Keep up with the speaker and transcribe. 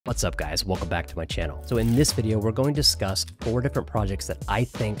What's up guys, welcome back to my channel. So in this video, we're going to discuss 4 different projects that I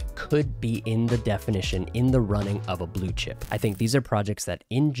think could be in the definition, in the running of a blue chip. I think these are projects that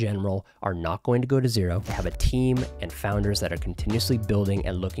in general are not going to go to zero. They have a team and founders that are continuously building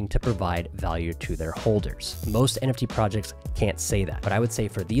and looking to provide value to their holders. Most NFT projects can't say that, but I would say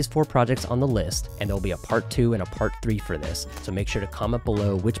for these 4 projects on the list, and there'll be a part 2 and a part 3 for this, so make sure to comment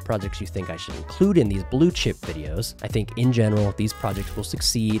below which projects you think I should include in these blue chip videos. I think in general, these projects will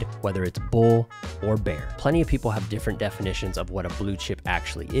succeed whether it's bull or bear. Plenty of people have different definitions of what a blue chip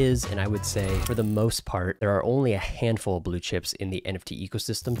actually is, and I would say for the most part, there are only a handful of blue chips in the NFT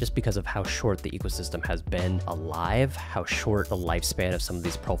ecosystem just because of how short the ecosystem has been alive, how short the lifespan of some of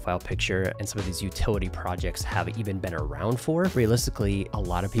these profile picture and some of these utility projects have even been around for. Realistically, a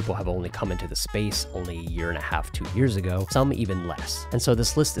lot of people have only come into the space only a year and a half, 2 years ago, some even less. And so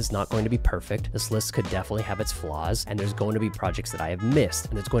this list is not going to be perfect. This list could definitely have its flaws, and there's going to be projects that I have missed,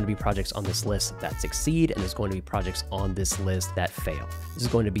 and there's going to be projects on this list that succeed, and there's going to be projects on this list that fail. This is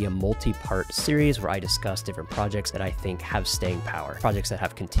going to be a multi-part series where I discuss different projects that I think have staying power, projects that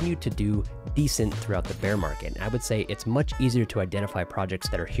have continued to do decent throughout the bear market. And I would say it's much easier to identify projects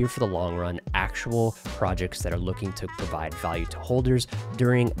that are here for the long run, actual projects that are looking to provide value to holders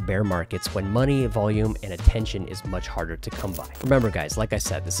during bear markets when money, volume, and attention is much harder to come by. Remember guys, like I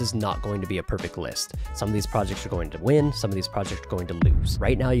said, this is not going to be a perfect list. Some of these projects are going to win, some of these projects are going to lose.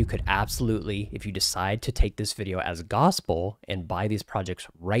 Right now, you could absolutely, if you decide to take this video as gospel and buy these projects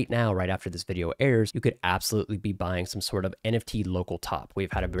right now, right after this video airs, you could absolutely be buying some sort of NFT local top.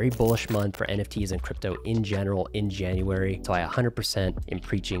 We've had a very bullish month for NFTs and crypto in general in January, so I 100% am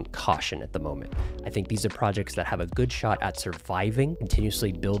preaching caution at the moment. I think these are projects that have a good shot at surviving,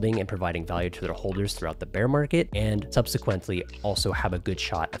 continuously building and providing value to their holders throughout the bear market, and subsequently also have a good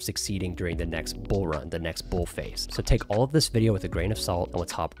shot of succeeding during the next bull run, the next bull phase. So take all of this video with a grain of salt and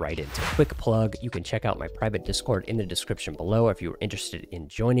let's hop right into it. Quick plug, you can check out my private Discord in the description below if you're interested in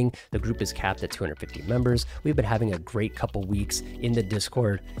joining. The group is capped at 250 members. We've been having a great couple weeks in the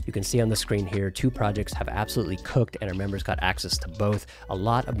Discord. You can see on the screen here, 2 projects have absolutely cooked and our members got access to both. A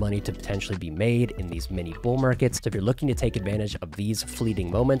lot of money to potentially be made in these mini bull markets. So if you're looking to take advantage of these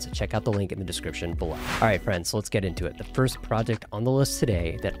fleeting moments, check out the link in the description below. All right, friends, so let's get into it. The first project on the list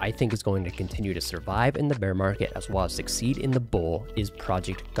today that I think is going to continue to survive in the bear market as well as succeed in the bull is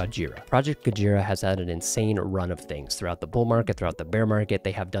Project Gojira. Project Gojira has had an insane run of things throughout the bull market, throughout the bear market.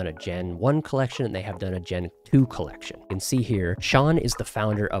 They have done a Gen 1 collection and they have done a Gen 2 collection. You can see here, Sean is the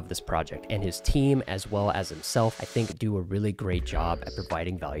founder of this project, and his team, as well as himself, I think do a really great job at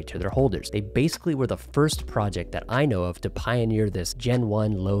providing value to their holders. They basically were the first project that I know of to pioneer this Gen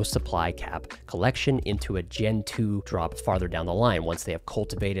 1 low supply cap collection into a Gen 2 drop farther down the line. Once they have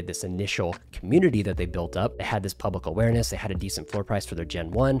cultivated this initial community that they built up, they had this public awareness, they had a decent floor price for their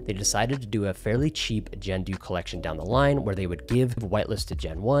Gen 1, they decided to do a fairly cheap Gen 2 collection down the line where they would give a whitelist to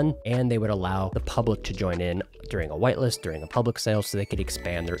Gen 1 and they would allow the public to join in during a whitelist, during a public sale, so they could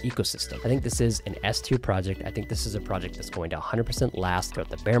expand their ecosystem. I think this is an S-tier project. I think this is a project that's going to 100% last throughout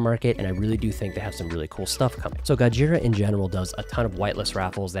the bear market, and I really do think they have some really cool stuff coming. So Gojira in general does a ton of whitelist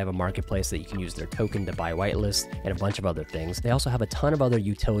raffles. They have a marketplace that you can use their token to buy whitelist and a bunch of other things. They also have a ton of other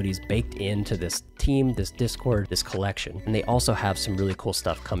utilities baked into this team, this Discord, this collection, and they also have some really cool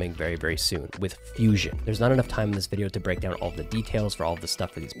stuff coming very, very soon with Fusion. There's not enough time in this video to break down all the details for all of the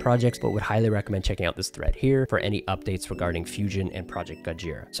stuff for these projects, but would highly recommend checking out this thread here for any updates regarding Fusion and Project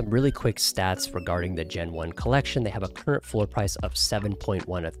Gojira. Some really quick stats regarding the Gen 1 collection. They have a current floor price of 7.1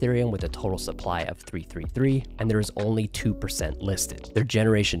 Ethereum with a total supply of 333, and there is only 2% listed. Their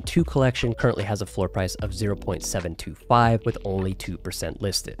Generation 2 collection currently has a floor price of 0.725 with only 2%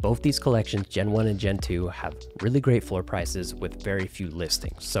 listed. Both these collections, Gen 1 and Gen 2, have really great floor prices with very few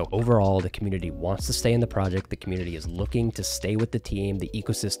listings. So overall, the community wants to stay in the project. The community is looking to stay with the team, the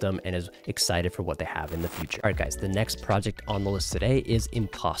ecosystem, and is excited for what they have in the future. All right, guys, the next project on the list today is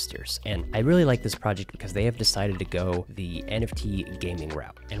Imposters. And I really like this project because they have decided to go the NFT gaming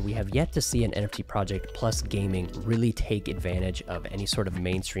route. And we have yet to see an NFT project plus gaming really take advantage of any sort of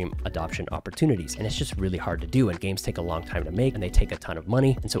mainstream adoption opportunities. And it's just really hard to do. And games take a long time to make and they take a ton of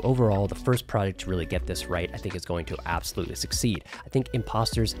money. And so overall, the first project to really get this right, I think is going to absolutely succeed. I think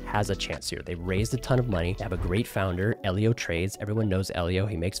Imposters has a chance here. They've raised a ton of money. They have a great founder, Elio Trades. Everyone knows Elio.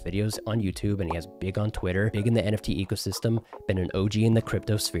 He makes videos on YouTube and he has big on Twitter, big in the NFT ecosystem, been an OG in the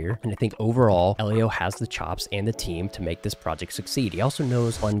crypto sphere. And I think overall, Elio has the chops and the team to make this project succeed. He also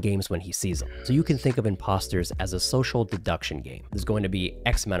knows fun games when he sees them. So you can think of Imposters as a social deduction game. There's going to be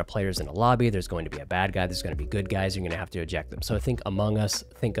X amount of players in a lobby. There's going to be a bad guy. There's going to be good guys. You're going to have to eject them. So I think Among Us,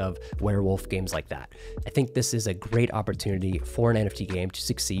 think of Werewolf, games like that. I think this is a great opportunity for an NFT game to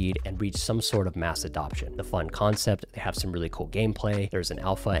succeed and reach some sort of mass adoption. The fun concept, they have some really cool gameplay. There's an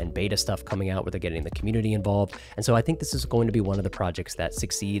alpha and beta stuff coming out where they're getting the community involved. And so I think this is going to be one of the projects that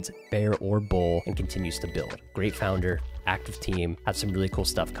succeeds, bear or bull, and continues to build. Great founder, active team, have some really cool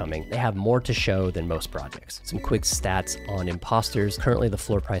stuff coming. They have more to show than most projects. Some quick stats on imposters. Currently, the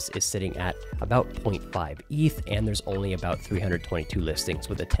floor price is sitting at about 0.5 ETH, and there's only about 322 listings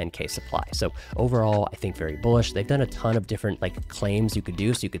with a 10K supply. So overall, I think very bullish. They've done a ton of different claims you could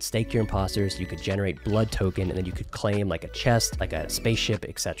do. So you could stake your imposters, you could generate blood token, and then you could claim like a chest, like a spaceship,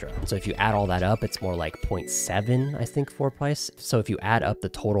 etc. So if you add all that up, it's more like 0.7, I think, floor price. So if you add up the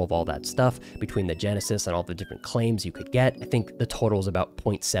total of all that stuff between the Genesis and all the different claims you could get, I think the total is about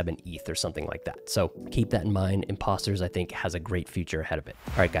 0.7 ETH or something like that. So keep that in mind. Imposters, I think, has a great future ahead of it.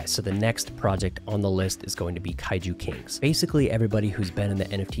 All right, guys, so the next project on the list is going to be Kaiju Kings. Basically, everybody who's been in the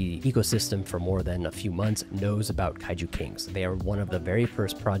NFT ecosystem for more than a few months knows about Kaiju Kings. They are one of the very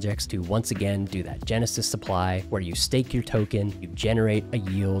first projects to once again do that Genesis supply where you stake your token, you generate a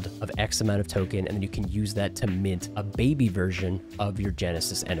yield of X amount of token, and then you can use that to mint a baby version of your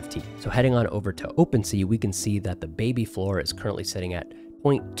Genesis NFT. So heading on over to OpenSea, we can see that the baby floor is currently sitting at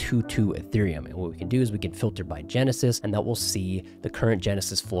 0.22 Ethereum. And what we can do is we can filter by Genesis, and that will see the current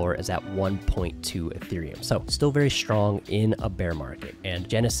Genesis floor is at 1.2 Ethereum. So still very strong in a bear market. And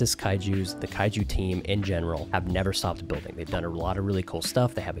Genesis Kaijus, the Kaiju team in general, have never stopped building. They've done a lot of really cool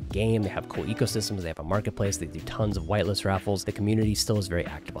stuff. They have a game, they have cool ecosystems, they have a marketplace, they do tons of whitelist raffles. The community still is very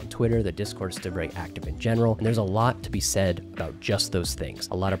active on Twitter. The Discord is still very active in general. And there's a lot to be said about just those things.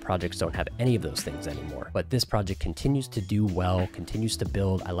 A lot of projects don't have any of those things anymore. But this project continues to do well, continues to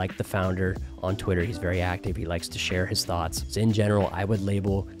build. I like the founder on Twitter. He's very active. He likes to share his thoughts. So in general, I would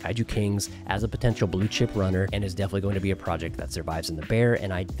label Kaiju Kings as a potential blue chip runner and is definitely going to be a project that survives in the bear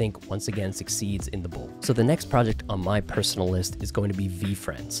and I think once again succeeds in the bull. So the next project on my personal list is going to be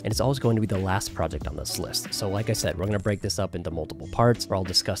VeeFriends, and it's always going to be the last project on this list. So like I said, we're going to break this up into multiple parts where I'll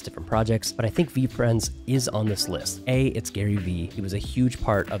discuss different projects, but I think VeeFriends is on this list. It's Gary Vee. He was a huge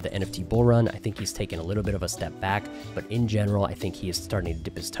part of the NFT bull run. I think he's taken a little bit of a step back, but in general, I think he is starting to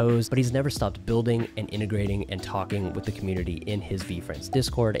dip his toes, but he's never stopped building and integrating and talking with the community in his VeeFriends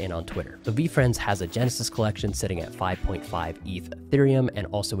Discord and on Twitter. So VeeFriends has a Genesis collection sitting at 5.5 ETH Ethereum and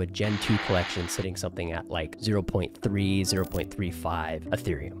also a Gen 2 collection sitting something at like 0.3, 0.35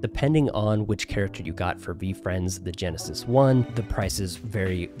 Ethereum. Depending on which character you got for VeeFriends, the Genesis one, the prices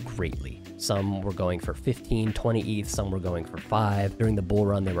vary greatly. Some were going for 15, 20 ETH, some were going for 5. During the bull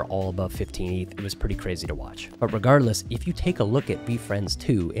run, they were all above 15 ETH. It was pretty crazy to watch. But regardless, if you take a look at VeeFriends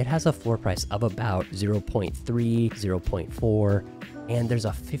 2, it has a floor price of about 0.3, 0.4, and there's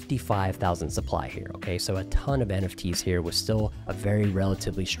a 55,000 supply here, okay? So a ton of NFTs here with still a very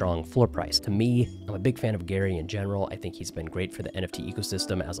relatively strong floor price. To me, I'm a big fan of Gary in general. I think he's been great for the NFT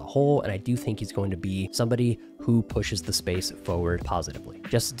ecosystem as a whole, and I do think he's going to be somebody who pushes the space forward positively.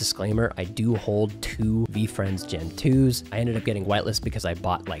 Just a disclaimer, I do hold 2 VeeFriends Gen 2s. I ended up getting whitelist because I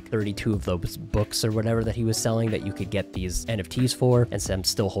bought like 32 of those books or whatever that he was selling that you could get these NFTs for, and so I'm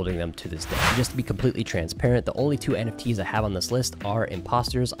still holding them to this day. Just to be completely transparent, the only 2 NFTs I have on this list are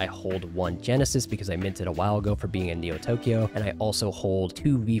imposters. I hold 1 Genesis because I minted a while ago for being in Neo Tokyo, and I also hold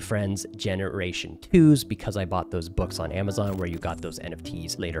 2 VeeFriends Generation 2s because I bought those books on Amazon where you got those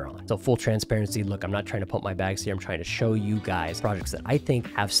NFTs later on. So full transparency, look, I'm not trying to pump my bags here. I'm trying to show you guys projects that I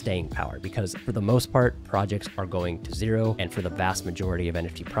think have staying power, because for the most part, projects are going to zero, and for the vast majority of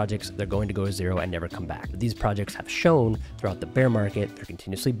NFT projects, they're going to go to zero and never come back. But these projects have shown throughout the bear market, they're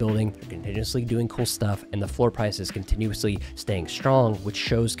continuously building, they're continuously doing cool stuff, and the floor price is continuously staying strong, which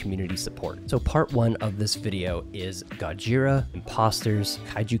shows community support. So part 1 of this video is Gojira, Imposters,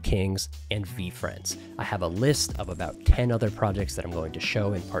 Kaiju Kings, and VeeFriends. I have a list of about 10 other projects that I'm going to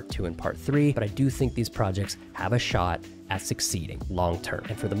show in part 2 and part 3, but I do think these projects have a shot at succeeding long term.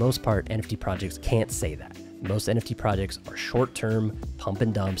 And for the most part, NFT projects can't say that. Most NFT projects are short-term pump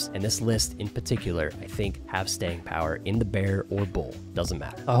and dumps, and this list in particular, I think, have staying power in the bear or bull. Doesn't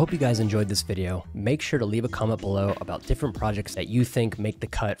matter. I hope you guys enjoyed this video. Make sure to leave a comment below about different projects that you think make the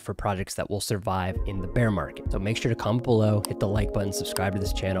cut for projects that will survive in the bear market. So make sure to comment below, hit the like button, subscribe to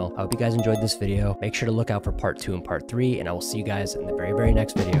this channel. I hope you guys enjoyed this video. Make sure to look out for part 2 and part 3, and I will see you guys in the very, very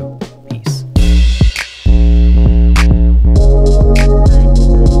next video. Peace.